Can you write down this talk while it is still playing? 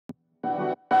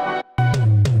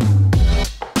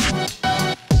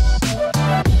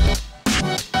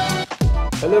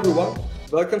Hello everyone,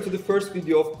 welcome to the first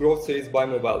video of Growth Series by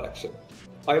MobileAction.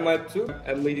 I'm Alptu,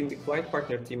 I'm leading the client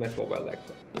partner team at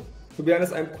MobileAction. To be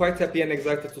honest, I'm quite happy and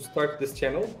excited to start this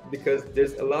channel because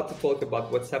there's a lot to talk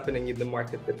about what's happening in the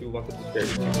market that we wanted to share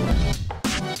with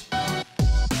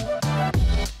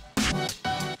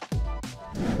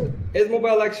you. As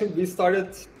MobileAction, we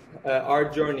started our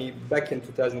journey back in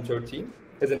 2013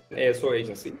 as an ASO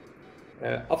agency.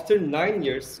 After 9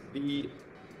 years, we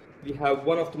have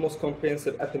one of the most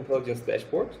comprehensive app intelligence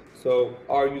dashboards, so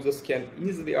our users can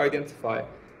easily identify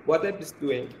what app is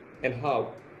doing and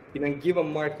how in a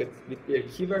given market with their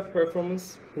keyword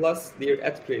performance plus their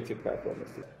ad creative performance.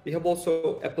 We have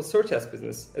also Apple Search Ads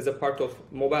business as a part of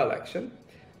MobileAction.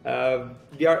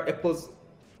 We are Apple's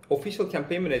official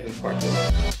campaign management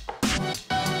partner.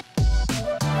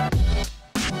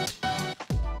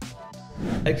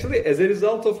 Actually, as a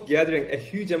result of gathering a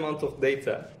huge amount of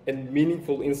data and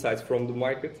meaningful insights from the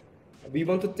market, we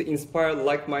wanted to inspire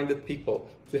like-minded people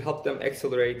to help them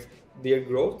accelerate their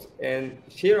growth and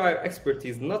share our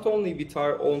expertise not only with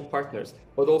our own partners,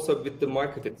 but also with the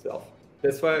market itself.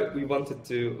 That's why we wanted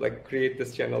to create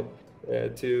this channel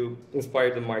to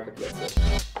inspire the market, let's say.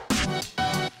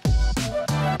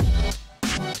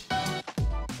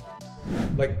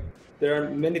 There are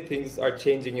many things are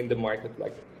changing in the market,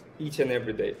 each and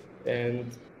every day,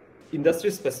 and industry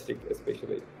specific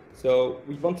especially. So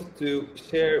we wanted to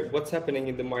share what's happening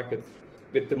in the market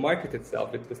with the market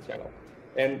itself with this channel.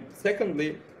 And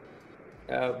secondly,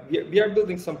 we are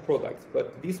building some products,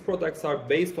 but these products are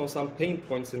based on some pain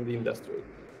points in the industry.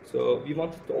 So we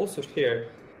wanted to also share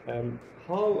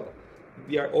how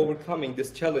we are overcoming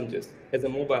these challenges as a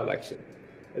MobileAction,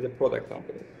 as a product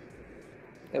company.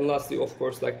 And lastly, of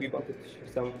course, we wanted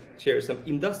to share some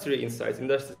industry insights,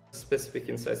 industry-specific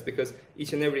insights, because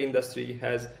each and every industry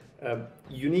has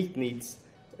unique needs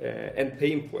and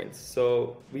pain points.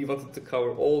 So we wanted to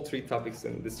cover all three topics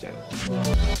in this channel.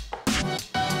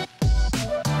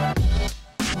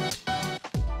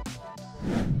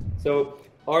 So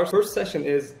our first session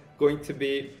is going to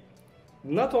be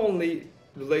not only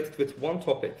related with one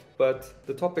topic, but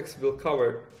the topics will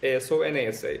cover ASO and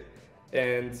ASA,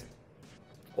 and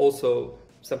also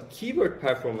some keyword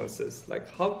performances, like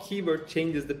how keyword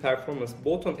changes the performance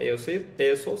both on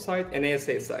ASO side and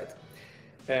ASA side,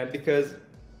 because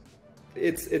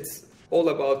it's all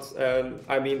about the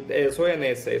ASO and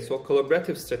ASA, so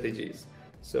collaborative strategies.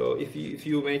 So if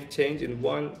you make change in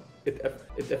one, it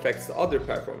affects the other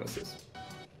performances.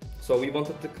 So we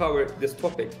wanted to cover this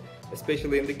topic,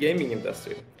 especially in the gaming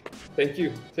industry. Thank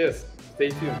you. Cheers.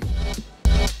 Stay tuned.